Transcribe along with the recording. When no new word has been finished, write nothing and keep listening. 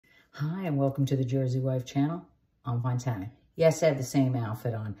Hi, and welcome to the Jersey Wife channel. I'm Fontana. Yes, I have the same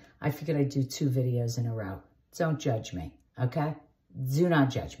outfit on. I figured I'd do 2 videos in a row. Don't judge me, okay? Do not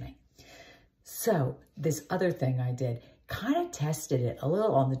judge me. So, this other thing I did, kind of tested it a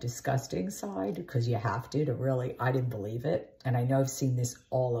little on the disgusting side, because you have to really, I didn't believe it. And I know I've seen this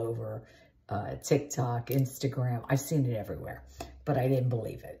all over TikTok, Instagram. I've seen it everywhere, but I didn't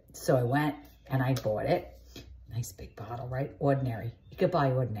believe it. So I went and I bought it. Nice big bottle, right? Ordinary. You could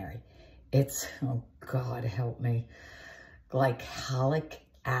buy ordinary. It's, oh God, help me, glycolic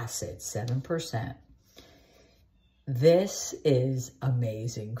acid, 7%. This is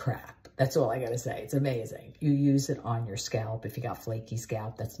amazing crap. That's all I gotta say. It's amazing. You use it on your scalp. If you got flaky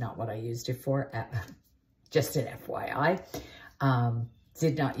scalp, that's not what I used it for. Just an FYI.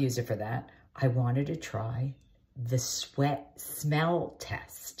 Did not use it for that. I wanted to try the sweat smell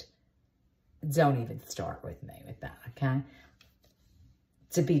test. Don't even start with me with that, okay?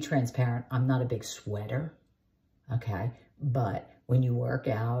 To be transparent, I'm not a big sweater, okay? But when you work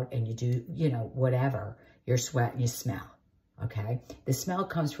out and you do, you know, whatever, you're sweating, you smell, okay? The smell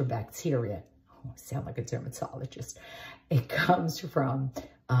comes from bacteria. Oh, I sound like a dermatologist. It comes from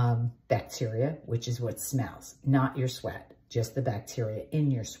bacteria, which is what smells, not your sweat, just the bacteria in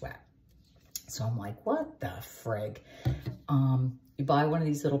your sweat. So I'm like, what the frig? You buy one of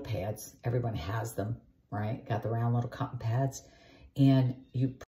these little pads. Everyone has them, right? Got the round little cotton pads. And you